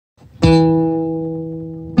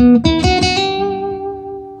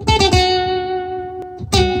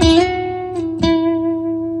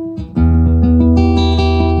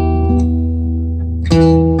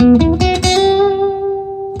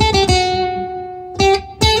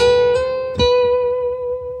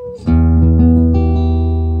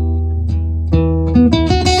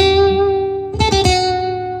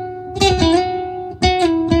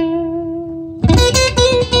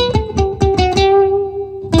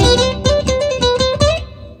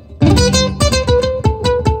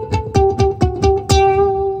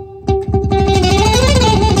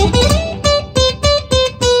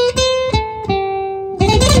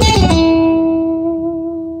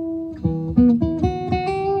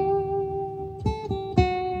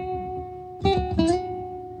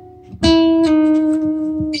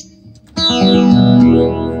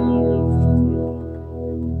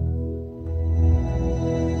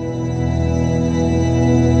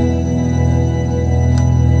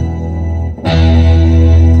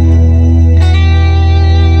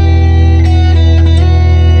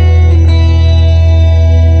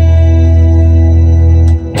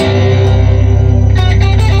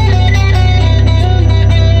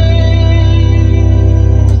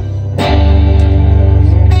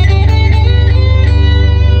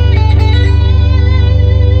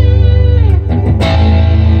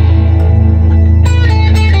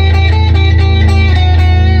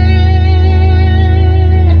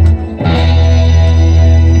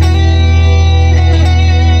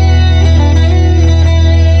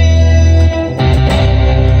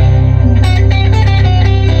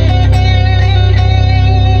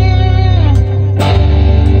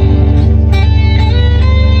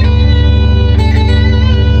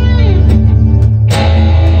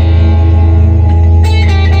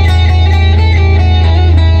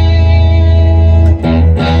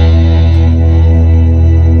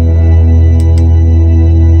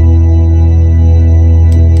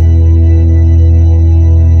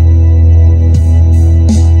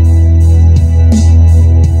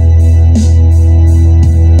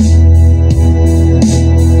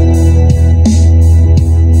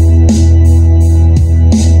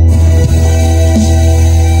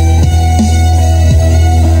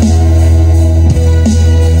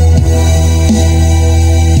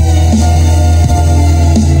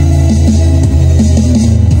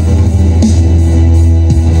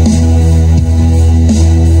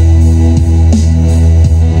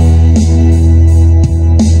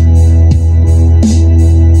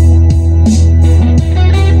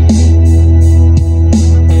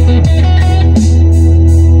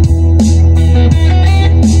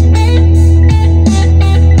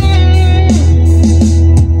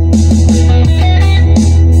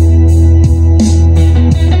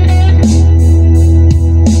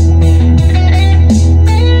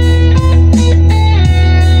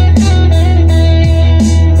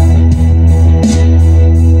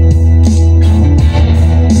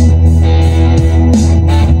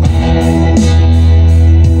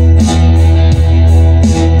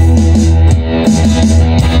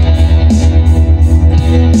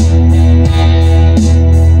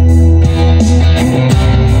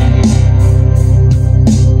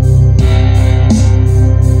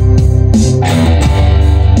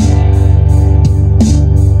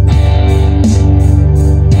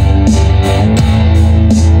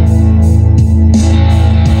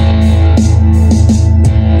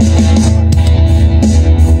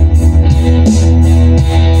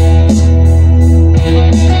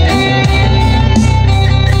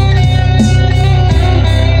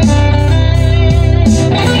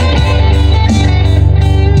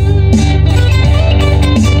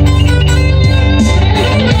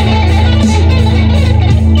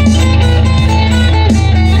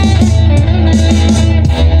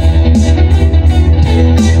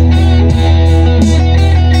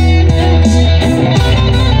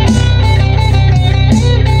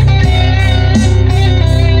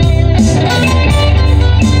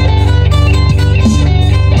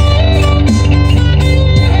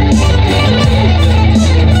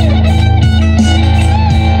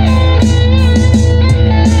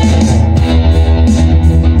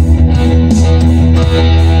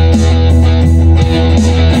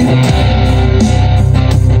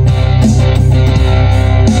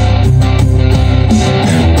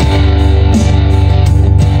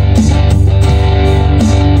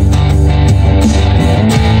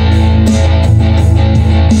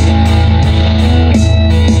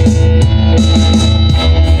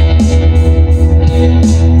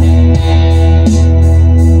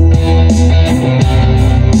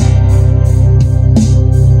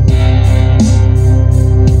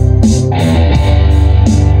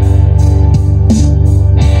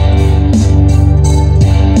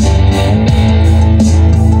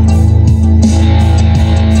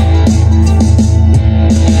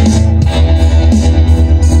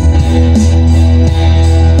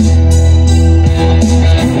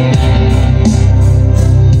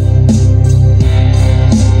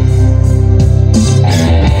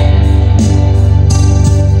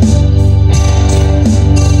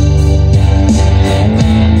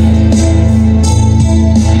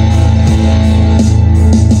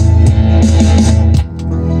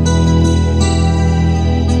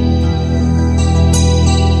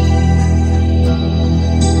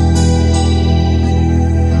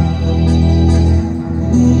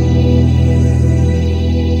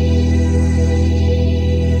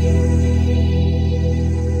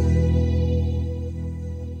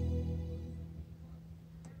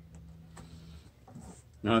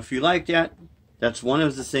if you like that, that's one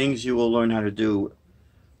of the things you will learn how to do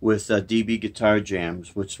with DB Guitar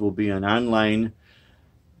Jams, which will be an online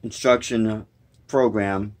instruction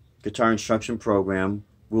program, guitar instruction program.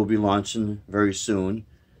 We'll be launching very soon.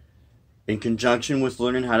 In conjunction with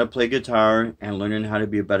learning how to play guitar and learning how to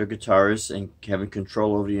be a better guitarist and having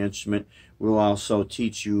control over the instrument, we'll also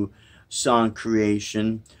teach you song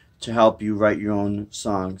creation to help you write your own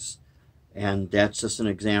songs. And that's just an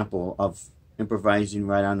example of improvising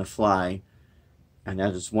right on the fly. And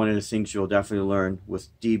that is one of the things you'll definitely learn with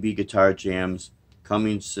DB Guitar Jams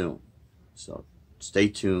coming soon. So stay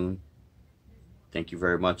tuned. Thank you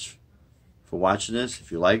very much for watching this.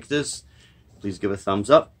 If you like this, please give a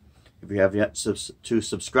thumbs up. If you have yet to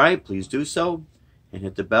subscribe, please do so. And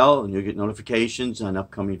hit the bell and you'll get notifications on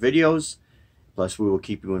upcoming videos. Plus, we will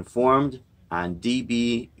keep you informed on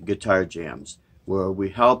DB Guitar Jams, where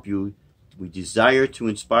we help you. We desire to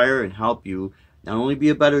inspire and help you not only be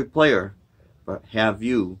a better player, but have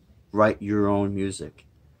you write your own music.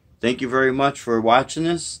 Thank you very much for watching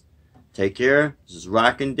this. Take care. This is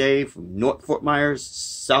Rockin' Dave from North Fort Myers,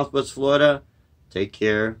 Southwest Florida. Take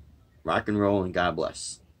care. Rock and roll and God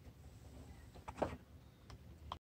bless.